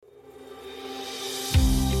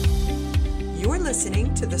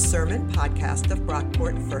listening to the Sermon Podcast of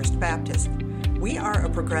Brockport First Baptist. We are a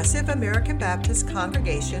progressive American Baptist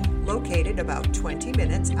congregation located about 20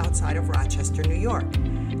 minutes outside of Rochester, New York.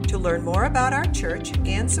 To learn more about our church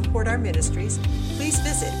and support our ministries, please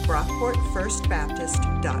visit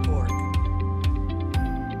brockportfirstbaptist.org.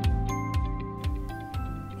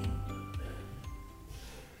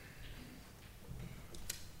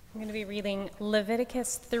 I'm going to be reading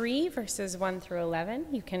Leviticus 3, verses 1 through 11.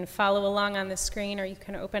 You can follow along on the screen, or you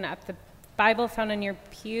can open up the Bible found in your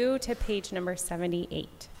pew to page number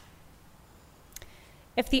 78.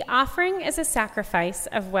 If the offering is a sacrifice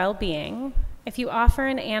of well-being, if you offer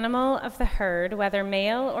an animal of the herd, whether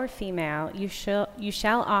male or female, you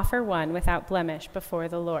shall offer one without blemish before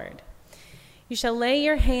the Lord. You shall lay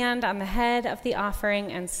your hand on the head of the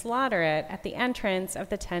offering and slaughter it at the entrance of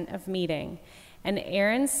the tent of meeting. And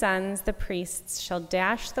Aaron's sons, the priests, shall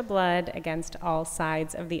dash the blood against all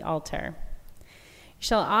sides of the altar. You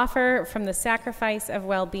shall offer from the sacrifice of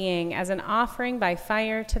well-being as an offering by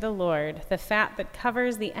fire to the Lord, the fat that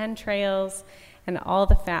covers the entrails and all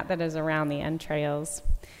the fat that is around the entrails,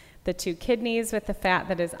 the 2 kidneys with the fat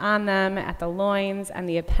that is on them at the loins, and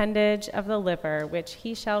the appendage of the liver, which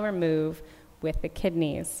he shall remove with the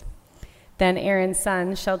kidneys. Then Aaron's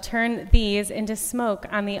sons shall turn these into smoke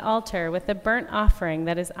on the altar with the burnt offering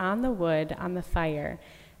that is on the wood on the fire,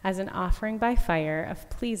 as an offering by fire of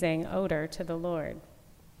pleasing odor to the Lord.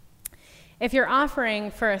 If your offering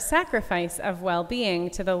for a sacrifice of well-being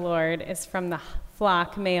to the Lord is from the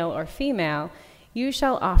flock, male or female, you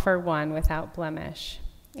shall offer one without blemish.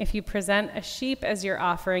 If you present a sheep as your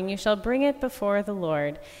offering, you shall bring it before the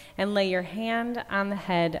Lord and lay your hand on the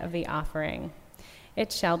head of the offering.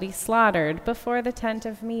 It shall be slaughtered before the tent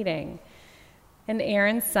of meeting, and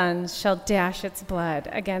Aaron's sons shall dash its blood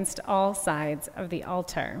against all sides of the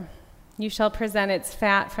altar. You shall present its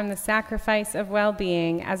fat from the sacrifice of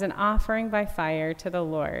well-being as an offering by fire to the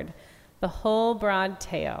Lord, the whole broad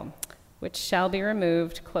tail, which shall be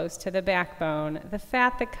removed close to the backbone, the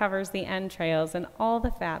fat that covers the entrails, and all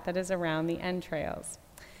the fat that is around the entrails,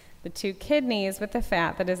 the 2 kidneys with the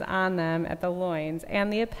fat that is on them at the loins,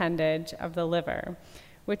 and the appendage of the liver,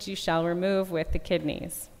 which you shall remove with the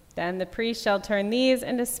kidneys. Then the priest shall turn these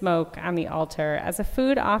into smoke on the altar as a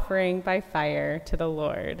food offering by fire to the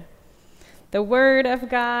Lord. The word of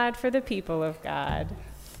God for the people of God.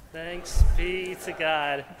 Thanks be to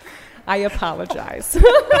God. I apologize.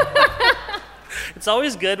 It's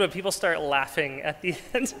always good when people start laughing at the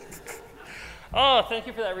end. Oh, thank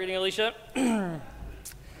you for that reading, Alicia.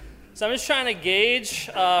 So I'm just trying to gauge,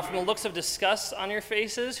 from the looks of disgust on your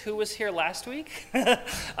faces, who was here last week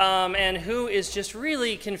and who is just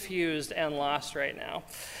really confused and lost right now.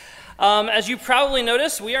 As you probably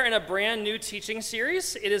noticed, we are in a brand new teaching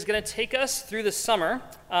series. It is going to take us through the summer,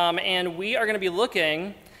 and we are going to be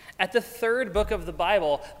looking at the 3rd book of the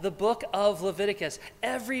Bible, the book of Leviticus.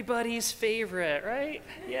 Everybody's favorite, right?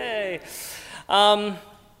 Yay.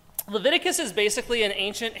 Leviticus is basically an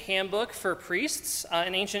ancient handbook for priests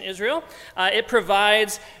in ancient Israel. It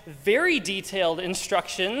provides very detailed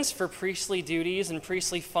instructions for priestly duties and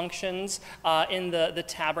priestly functions in the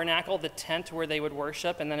tabernacle, the tent where they would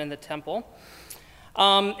worship, and then in the temple.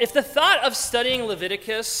 If the thought of studying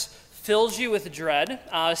Leviticus fills you with dread,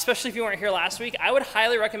 especially if you weren't here last week, I would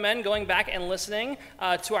highly recommend going back and listening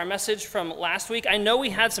to our message from last week. I know we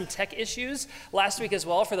had some tech issues last week as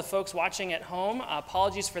well for the folks watching at home.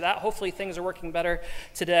 Apologies for that. Hopefully things are working better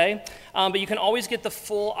today. But you can always get the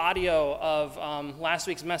full audio of last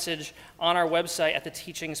week's message on our website at the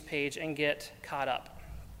teachings page and get caught up.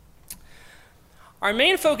 Our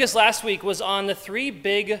main focus last week was on the 3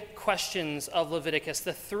 big questions of Leviticus,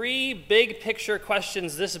 the 3 big picture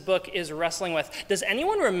questions this book is wrestling with. Does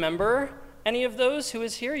anyone remember any of those who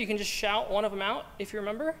is here? You can just shout one of them out if you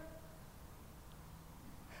remember.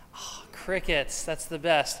 Oh, crickets, that's the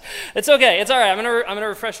best. It's okay, it's all right, I'm gonna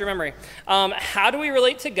refresh your memory. How do we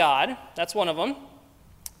relate to God? That's one of them.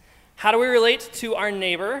 How do we relate to our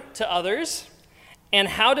neighbor, to others? And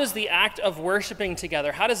how does the act of worshiping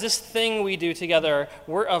together, how does this thing we do together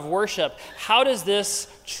of worship, how does this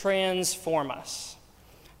transform us?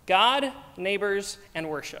 God, neighbors, and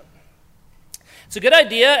worship. It's a good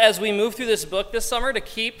idea as we move through this book this summer to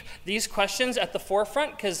keep these questions at the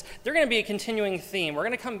forefront because they're going to be a continuing theme. We're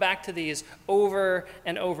going to come back to these over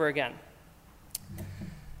and over again.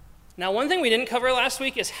 Now, one thing we didn't cover last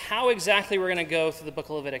week is how exactly we're going to go through the book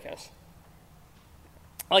of Leviticus.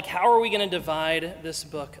 Like, how are we going to divide this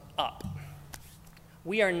book up?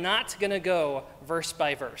 We are not going to go verse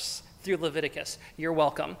by verse. through Leviticus. You're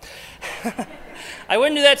welcome. I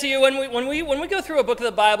wouldn't do that to you. When we go through a book of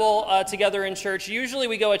the Bible together in church, usually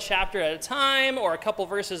we go a chapter at a time or a couple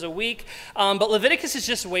verses a week. But Leviticus is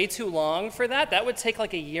just way too long for that. That would take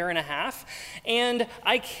like a year and a half. And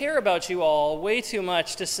I care about you all way too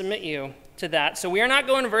much to submit you to that. So we are not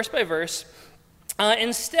going verse by verse.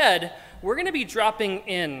 Instead, we're going to be dropping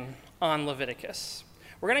in on Leviticus.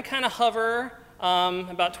 We're going to kind of hover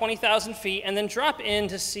about 20,000 feet, and then drop in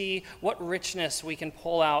to see what richness we can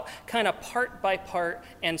pull out, kind of part by part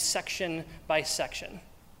and section by section.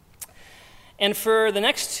 And for the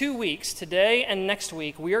next 2 weeks, today and next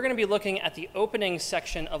week, we are going to be looking at the opening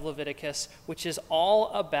section of Leviticus, which is all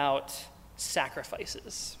about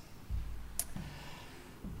sacrifices.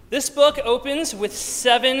 This book opens with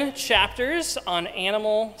 7 chapters on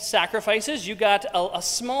animal sacrifices. You got a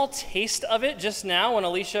small taste of it just now when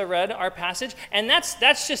Alicia read our passage, and that's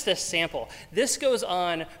just a sample. This goes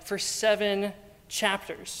on for 7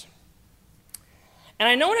 chapters. And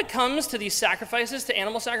I know when it comes to these sacrifices, to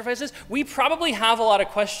animal sacrifices, we probably have a lot of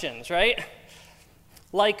questions, right?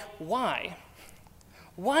 Like, why?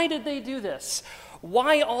 Why did they do this?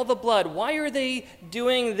 Why all the blood? Why are they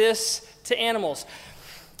doing this to animals?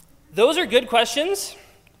 Those are good questions,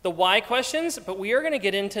 the why questions, but we are going to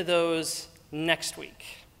get into those next week.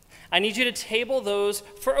 I need you to table those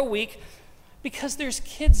for a week because there's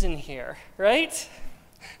kids in here, right?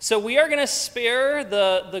 So we are going to spare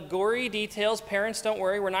the gory details. Parents, don't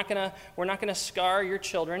worry. We're not going to scar your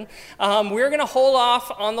children. We're going to hold off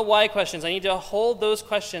on the why questions. I need to hold those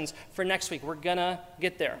questions for next week. We're going to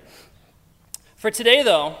get there. For today,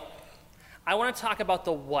 though, I want to talk about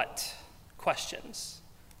the what questions.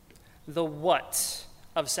 The what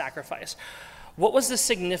of sacrifice. What was the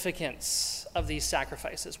significance of these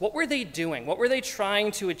sacrifices? What were they doing? What were they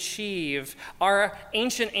trying to achieve, our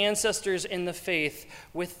ancient ancestors in the faith,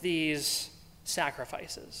 with these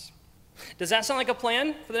sacrifices? Does that sound like a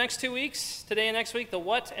plan for the next 2 weeks? Today and next week, the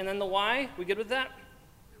what and then the why? We good with that?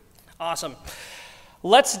 Awesome.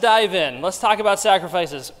 Let's dive in. Let's talk about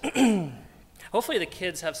sacrifices. Hopefully the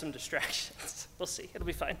kids have some distractions. We'll see. It'll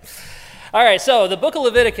be fine. All right, so the book of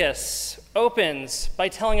Leviticus opens by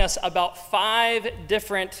telling us about 5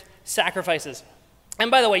 different sacrifices. And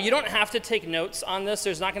by the way, you don't have to take notes on this.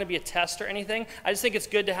 There's not going to be a test or anything. I just think it's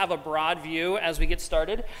good to have a broad view as we get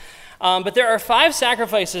started. But there are 5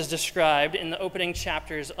 sacrifices described in the opening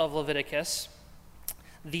chapters of Leviticus.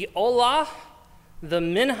 The Olah, the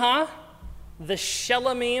Minhah, the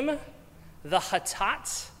Shelamim, the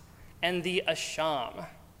Hatat, and the Asham.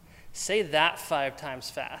 Say that 5 times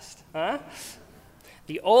fast. Huh?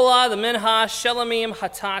 The Olah, the Minhah, Shelamim,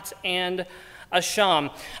 Hatat, and Asham.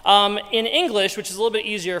 In English, which is a little bit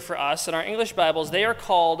easier for us, in our English Bibles, they are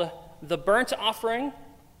called the burnt offering,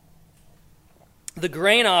 the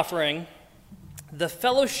grain offering, the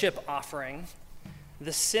fellowship offering,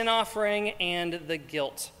 the sin offering, and the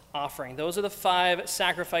guilt offering. Those are the 5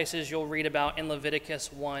 sacrifices you'll read about in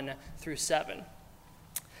Leviticus 1 through 7.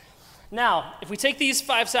 Now, if we take these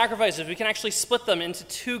 5 sacrifices, we can actually split them into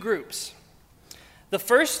 2 groups. The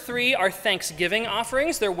first 3 are thanksgiving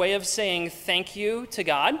offerings, their way of saying thank you to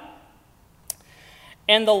God.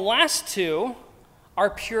 And the last 2 are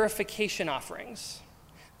purification offerings,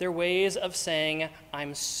 their ways of saying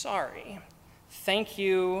I'm sorry. Thank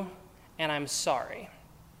you, and I'm sorry.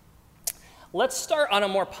 Let's start on a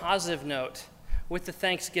more positive note with the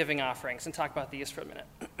thanksgiving offerings and talk about these for a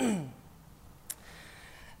minute.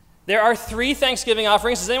 There are 3 thanksgiving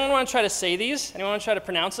offerings. Does anyone want to try to say these? Anyone want to try to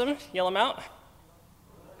pronounce them? Yell them out.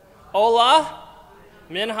 Olah,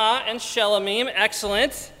 Minhah, and Shelamim.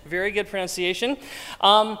 Excellent. Very good pronunciation.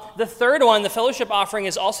 The third one, the fellowship offering,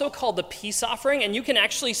 is also called the peace offering, and you can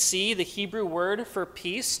actually see the Hebrew word for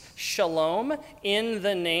peace, shalom, in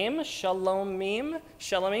the name, shalomim.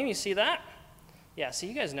 Shelamim, you see that? Yeah, so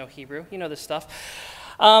you guys know Hebrew. You know this stuff.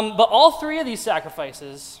 But all 3 of these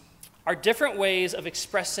sacrifices are different ways of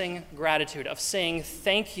expressing gratitude, of saying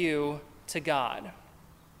thank you to God.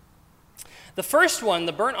 The first one,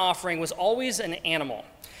 the burnt offering, was always an animal.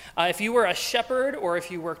 If you were a shepherd or if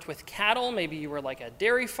you worked with cattle, maybe you were like a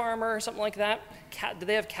dairy farmer or something like that. Did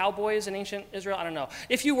they have cowboys in ancient Israel? I don't know.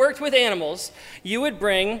 If you worked with animals, you would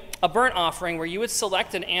bring a burnt offering where you would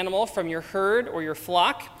select an animal from your herd or your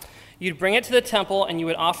flock. You'd bring it to the temple and you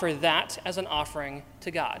would offer that as an offering to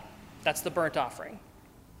God. That's the burnt offering.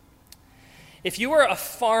 If you were a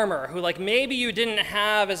farmer who, like, maybe you didn't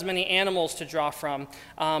have as many animals to draw from,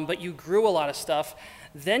 but you grew a lot of stuff,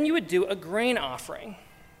 then you would do a grain offering,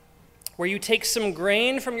 where you take some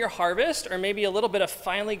grain from your harvest, or maybe a little bit of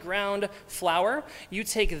finely ground flour. You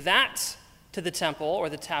take that to the temple or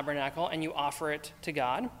the tabernacle, and you offer it to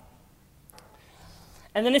God.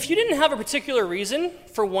 And then if you didn't have a particular reason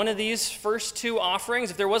for one of these first two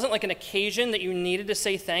offerings, if there wasn't like an occasion that you needed to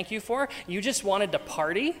say thank you for, you just wanted to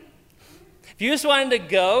party, if you just wanted to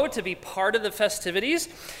go to be part of the festivities,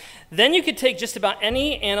 then you could take just about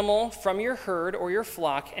any animal from your herd or your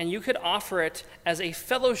flock, and you could offer it as a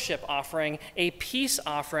fellowship offering, a peace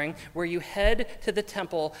offering, where you head to the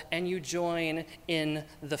temple and you join in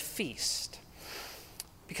the feast.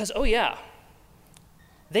 Because, oh yeah,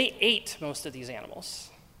 they ate most of these animals.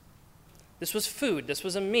 This was food. This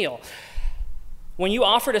was a meal. When you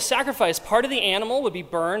offered a sacrifice, part of the animal would be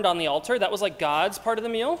burned on the altar. That was like God's part of the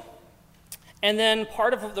meal. And then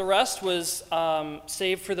part of the rest was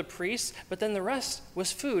saved for the priests, but then the rest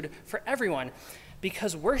was food for everyone,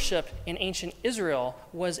 because worship in ancient Israel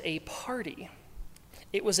was a party.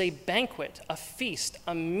 It was a banquet, a feast,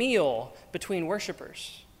 a meal between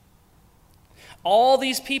worshipers. All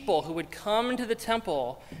these people who would come to the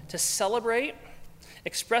temple to celebrate,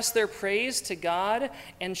 express their praise to God,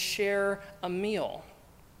 and share a meal.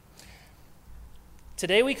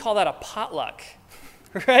 Today we call that a potluck,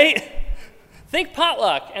 right? Think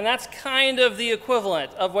potluck, and that's kind of the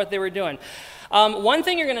equivalent of what they were doing. One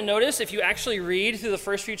thing you're going to notice if you actually read through the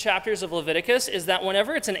first few chapters of Leviticus is that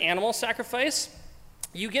whenever it's an animal sacrifice,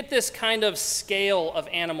 you get this kind of scale of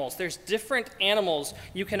animals. There's different animals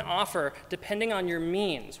you can offer depending on your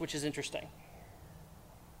means, which is interesting.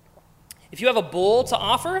 If you have a bull to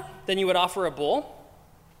offer, then you would offer a bull.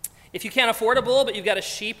 If you can't afford a bull, but you've got a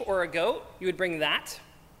sheep or a goat, you would bring that.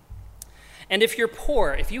 And if you're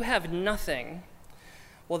poor, if you have nothing,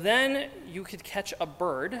 well, then you could catch a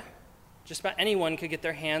bird. Just about anyone could get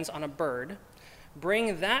their hands on a bird.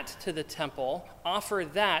 Bring that to the temple, offer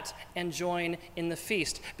that, and join in the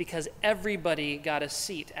feast, because everybody got a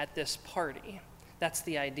seat at this party. That's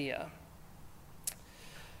the idea.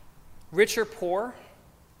 Rich or poor,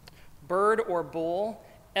 bird or bull,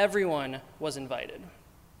 everyone was invited.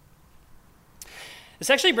 This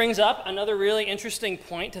actually brings up another really interesting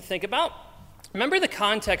point to think about. Remember the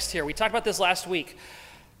context here. We talked about this last week.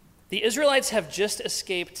 The Israelites have just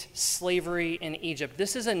escaped slavery in Egypt.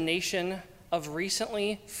 This is a nation of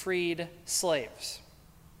recently freed slaves.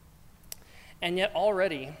 And yet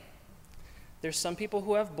already, there's some people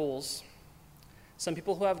who have bulls, some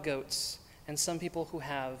people who have goats, and some people who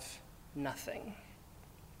have nothing.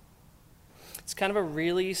 It's kind of a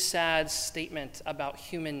really sad statement about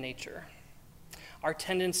human nature, our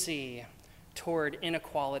tendency toward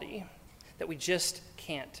inequality that we just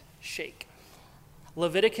can't shake.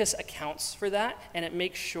 Leviticus accounts for that, and it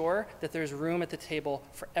makes sure that there's room at the table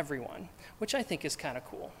for everyone, which I think is kind of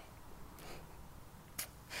cool.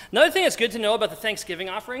 Another thing that's good to know about the Thanksgiving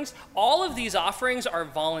offerings, all of these offerings are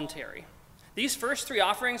voluntary. These first three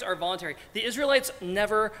offerings are voluntary. The Israelites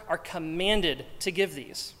never are commanded to give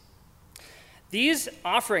these. These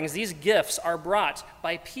offerings, these gifts, are brought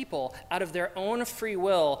by people out of their own free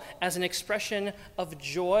will as an expression of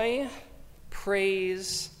joy,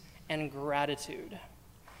 praise, and gratitude,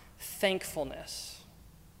 thankfulness.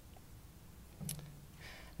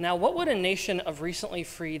 Now, what would a nation of recently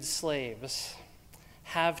freed slaves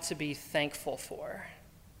have to be thankful for?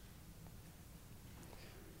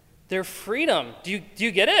 Their freedom. Do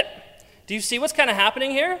you get it? Do you see what's kind of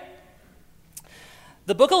happening here?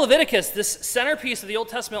 The book of Leviticus, this centerpiece of the Old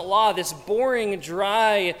Testament law, this boring,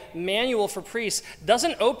 dry manual for priests,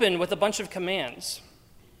 doesn't open with a bunch of commands.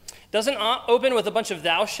 Doesn't open with a bunch of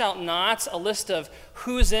thou shalt nots, a list of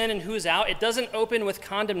who's in and who's out. It doesn't open with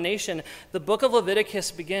condemnation. The book of Leviticus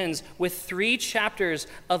begins with 3 chapters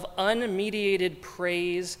of unmediated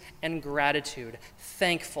praise and gratitude,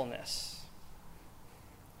 thankfulness.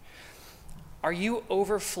 Are you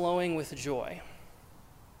overflowing with joy?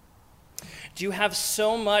 Do you have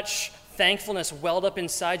so much thankfulness welled up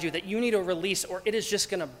inside you that you need a release or it is just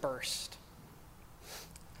going to burst?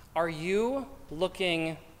 Are you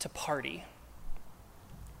looking to party?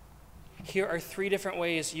 Here are 3 different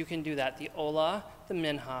ways you can do that: the Olah, the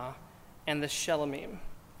Minha, and the Shelamim.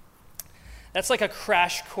 That's like a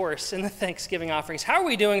crash course in the Thanksgiving offerings. How are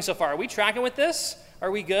we doing so far? Are we tracking with this?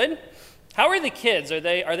 Are we good? How are the kids? Are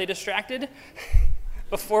they distracted?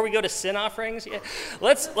 Before we go to sin offerings? Yeah.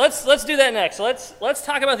 Let's do that next. Let's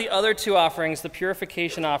talk about the other 2 offerings, the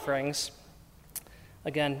purification offerings.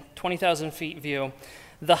 Again, 20,000 feet view.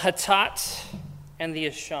 The Hatat and the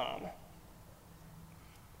Asham.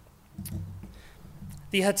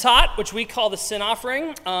 The Hatat, which we call the sin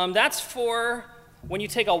offering, that's for when you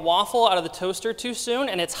take a waffle out of the toaster too soon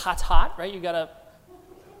and it's hot, right? You gotta,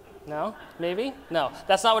 no? Maybe? No,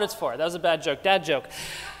 that's not what it's for. That was a bad joke, dad joke.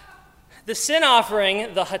 The sin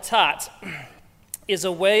offering, the Hatat, is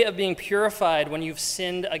a way of being purified when you've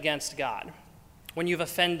sinned against God. when you've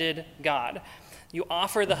offended God. You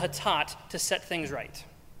offer the hatat to set things right.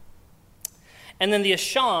 And then the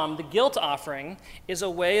asham, the guilt offering, is a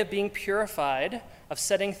way of being purified, of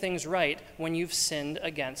setting things right when you've sinned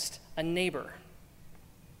against a neighbor.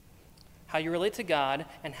 How you relate to God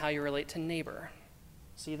and how you relate to neighbor.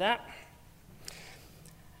 See that?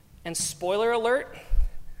 And spoiler alert,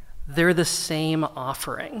 they're the same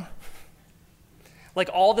offering. Like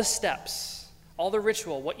all the steps, all the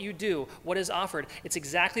ritual, what you do, what is offered, it's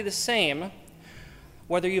exactly the same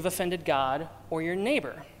whether you've offended God or your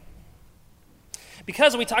neighbor.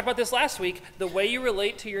 Because we talked about this last week, the way you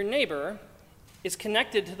relate to your neighbor is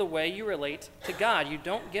connected to the way you relate to God. You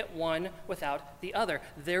don't get one without the other.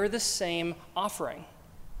 They're the same offering.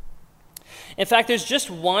 In fact, there's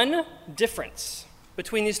just one difference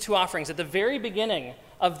between these two offerings. At the very beginning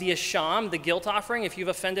of the asham, the guilt offering, if you've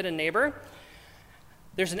offended a neighbor,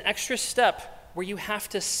 there's an extra step where you have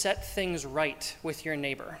to set things right with your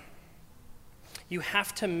neighbor. You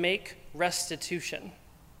have to make restitution.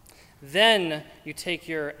 Then you take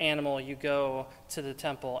your animal, you go to the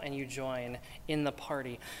temple, and you join in the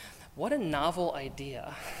party. What a novel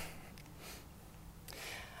idea.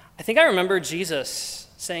 I think I remember Jesus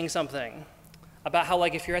saying something about how,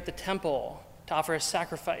 like, if you're at the temple to offer a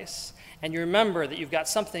sacrifice, and you remember that you've got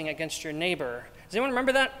something against your neighbor. Does anyone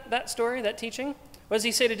remember that story, that teaching? What does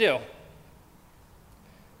he say to do?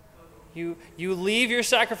 You leave your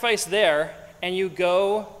sacrifice there, and you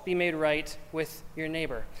go be made right with your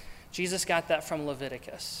neighbor. Jesus got that from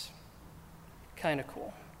Leviticus. Kind of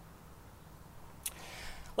cool.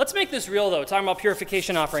 Let's make this real, though, talking about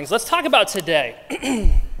purification offerings. Let's talk about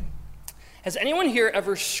today. Has anyone here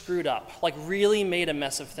ever screwed up, like really made a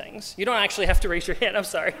mess of things? You don't actually have to raise your hand. I'm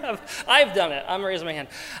sorry. I've done it. I'm raising my hand.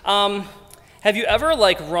 Have you ever,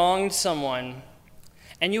 like, wronged someone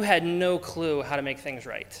and you had no clue how to make things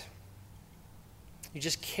right? You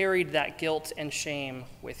just carried that guilt and shame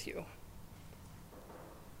with you.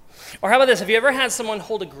 Or how about this? Have you ever had someone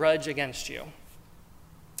hold a grudge against you?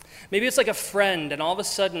 Maybe it's like a friend, and all of a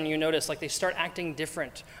sudden you notice like they start acting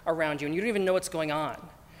different around you, and you don't even know what's going on.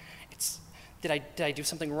 Did I do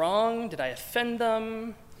something wrong? Did I offend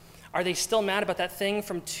them? Are they still mad about that thing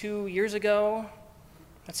from 2 years ago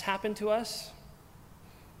that's happened to us?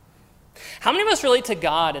 How many of us relate to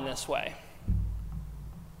God in this way?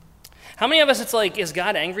 How many of us it's like, is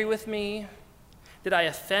God angry with me? Did I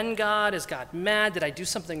offend God? Is God mad? Did I do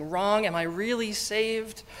something wrong? Am I really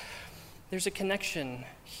saved? There's a connection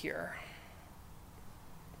here.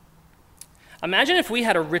 Imagine if we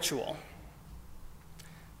had a ritual,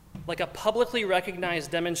 like a publicly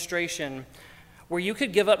recognized demonstration where you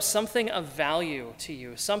could give up something of value to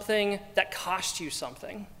you, something that cost you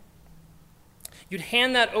something. You'd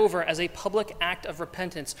hand that over as a public act of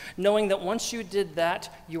repentance, knowing that once you did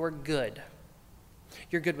that, you are good.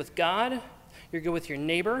 You're good with God, you're good with your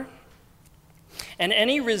neighbor, and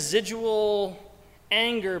any residual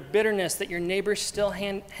anger, bitterness that your neighbor's still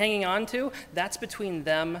hanging on to, that's between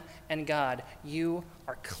them and God. You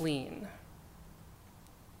are clean.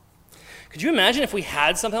 Could you imagine if we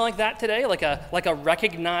had something like that today, like a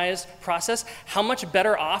recognized process, how much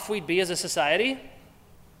better off we'd be as a society?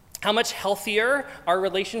 How much healthier our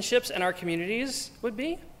relationships and our communities would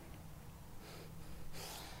be?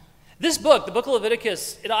 This book, the book of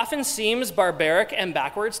Leviticus, it often seems barbaric and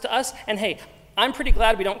backwards to us. And hey, I'm pretty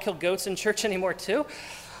glad we don't kill goats in church anymore too.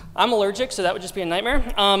 I'm allergic, so that would just be a nightmare.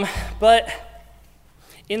 But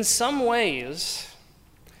in some ways,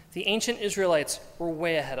 the ancient Israelites were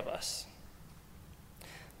way ahead of us.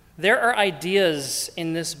 There are ideas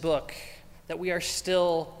in this book that we are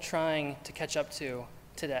still trying to catch up to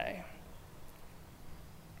today.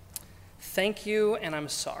 Thank you, and I'm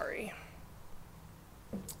sorry.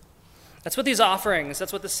 That's what these offerings,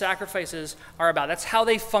 that's what the sacrifices are about. That's how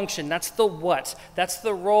they function. That's the what. That's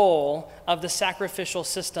the role of the sacrificial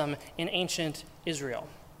system in ancient Israel.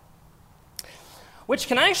 Which,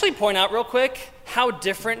 can I actually point out real quick how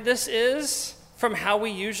different this is from how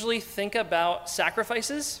we usually think about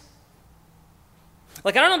sacrifices?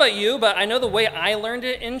 Like, I don't know about you, but I know the way I learned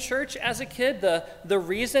it in church as a kid, the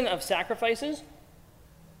reason of sacrifices,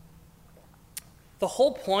 the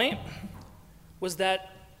whole point was that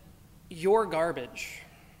you're garbage.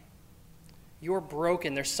 You're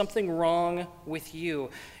broken. There's something wrong with you.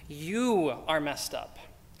 You are messed up.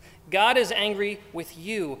 God is angry with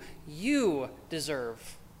you. You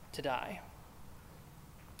deserve to die.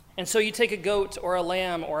 And so you take a goat or a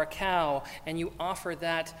lamb or a cow and you offer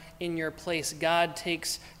that in your place. God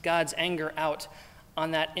takes God's anger out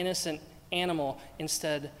on that innocent animal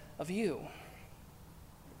instead of you.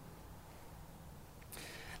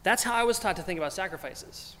 That's how I was taught to think about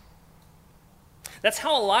sacrifices. That's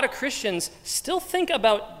how a lot of Christians still think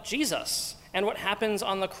about Jesus and what happens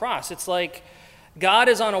on the cross. It's like God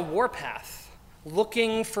is on a warpath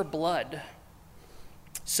looking for blood.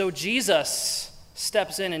 So Jesus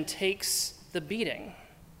steps in and takes the beating.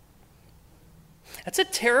 That's a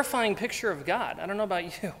terrifying picture of God. I don't know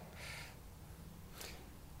about you.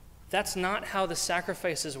 That's not how the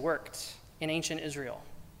sacrifices worked in ancient Israel.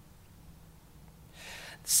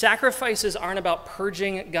 Sacrifices aren't about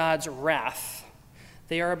purging God's wrath.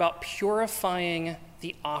 They are about purifying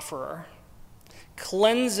the offerer,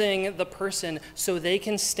 cleansing the person so they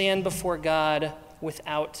can stand before God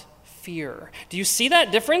without fear. Do you see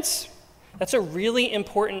that difference? That's a really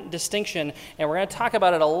important distinction, and we're going to talk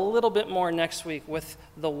about it a little bit more next week with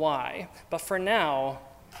the why. But for now,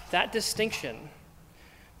 that distinction,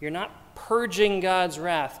 you're not purging God's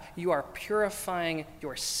wrath, you are purifying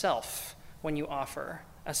yourself when you offer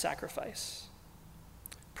a sacrifice.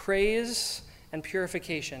 Praise and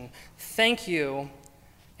purification. Thank you,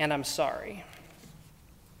 and I'm sorry.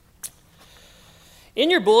 In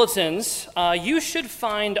your bulletins, you should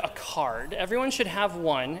find a card. Everyone should have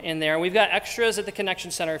one in there. We've got extras at the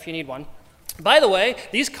Connection Center if you need one. By the way,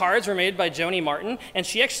 these cards were made by Joni Martin, and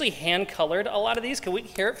she actually hand-colored a lot of these. Can we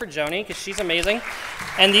hear it for Joni? Because she's amazing.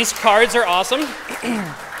 And these cards are awesome.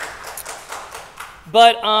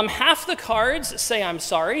 But half the cards say I'm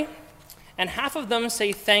sorry, and half of them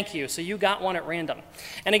say thank you, so you got one at random.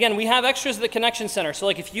 And again, we have extras at the Connection Center, so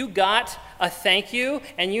like if you got a thank you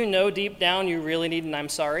and you know deep down you really need an I'm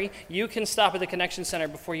sorry, you can stop at the Connection Center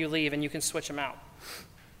before you leave and you can switch them out.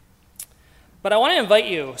 But I want to invite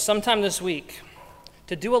you sometime this week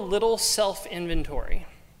to do a little self-inventory.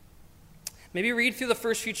 Maybe read through the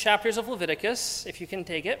first few chapters of Leviticus, if you can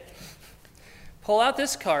take it. Pull out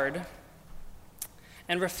this card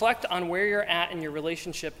and reflect on where you're at in your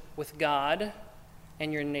relationship with God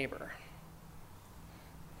and your neighbor.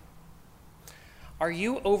 Are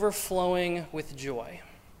you overflowing with joy?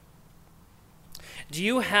 Do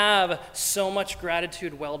you have so much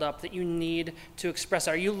gratitude welled up that you need to express?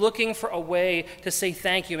 Are you looking for a way to say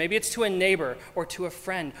thank you? Maybe it's to a neighbor or to a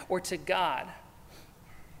friend or to God.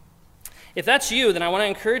 If that's you, then I want to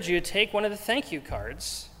encourage you to take one of the thank you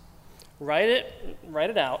cards, write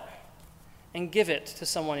it out, and give it to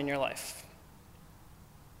someone in your life.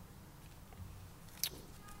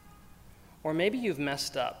 Or maybe you've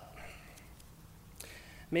messed up.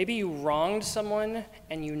 Maybe you wronged someone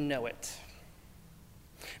and you know it.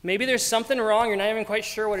 Maybe there's something wrong, you're not even quite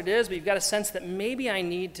sure what it is, but you've got a sense that maybe I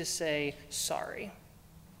need to say sorry.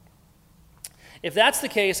 If that's the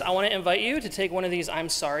case, I want to invite you to take one of these I'm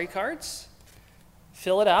sorry cards,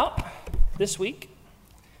 fill it out this week,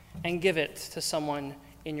 and give it to someone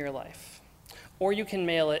in your life. Or you can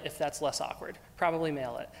mail it if that's less awkward. Probably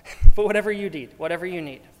mail it. But whatever you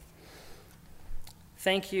need.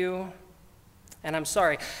 Thank you, and I'm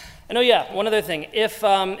sorry. And one other thing. If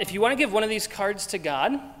you want to give one of these cards to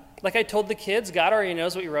God, like I told the kids, God already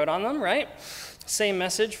knows what you wrote on them, right? Same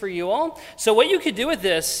message for you all. So what you could do with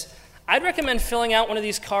this, I'd recommend filling out one of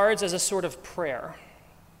these cards as a sort of prayer.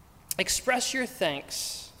 Express your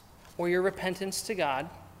thanks or your repentance to God,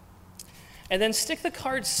 and then stick the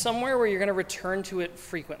card somewhere where you're going to return to it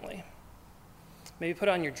frequently. Maybe put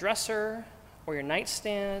it on your dresser or your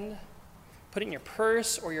nightstand, put it in your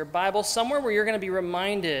purse or your Bible, somewhere where you're going to be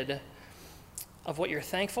reminded of what you're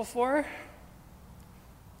thankful for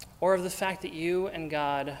or of the fact that you and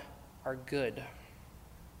God are good.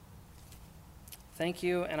 Thank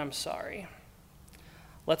you, and I'm sorry.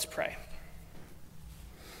 Let's pray.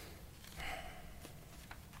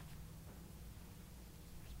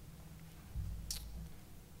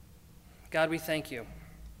 God, we thank you.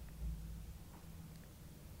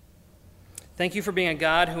 Thank you for being a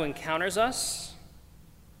God who encounters us,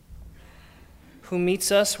 who meets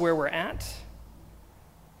us where we're at,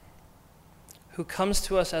 who comes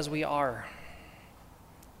to us as we are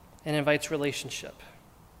and invites relationship.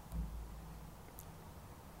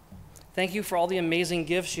 Thank you for all the amazing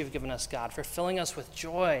gifts you've given us, God, for filling us with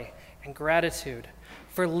joy and gratitude,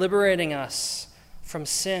 for liberating us from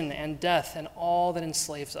sin and death and all that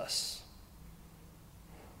enslaves us.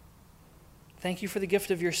 Thank you for the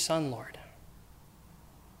gift of your Son, Lord,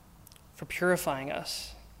 for purifying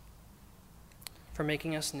us, for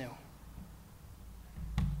making us new.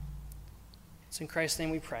 It's in Christ's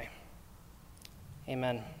name we pray.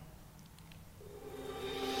 Amen.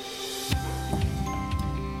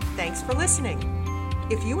 Thanks for listening.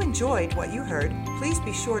 If you enjoyed what you heard, please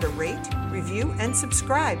be sure to rate, review, and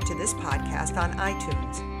subscribe to this podcast on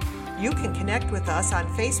iTunes. You can connect with us on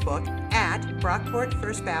Facebook at Brockport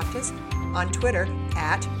First Baptist, on Twitter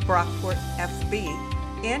at BrockportFB,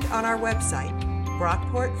 and on our website,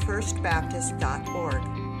 brockportfirstbaptist.org.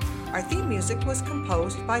 Our theme music was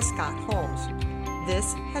composed by Scott Holmes.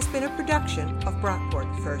 This has been a production of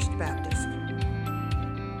Brockport First Baptist.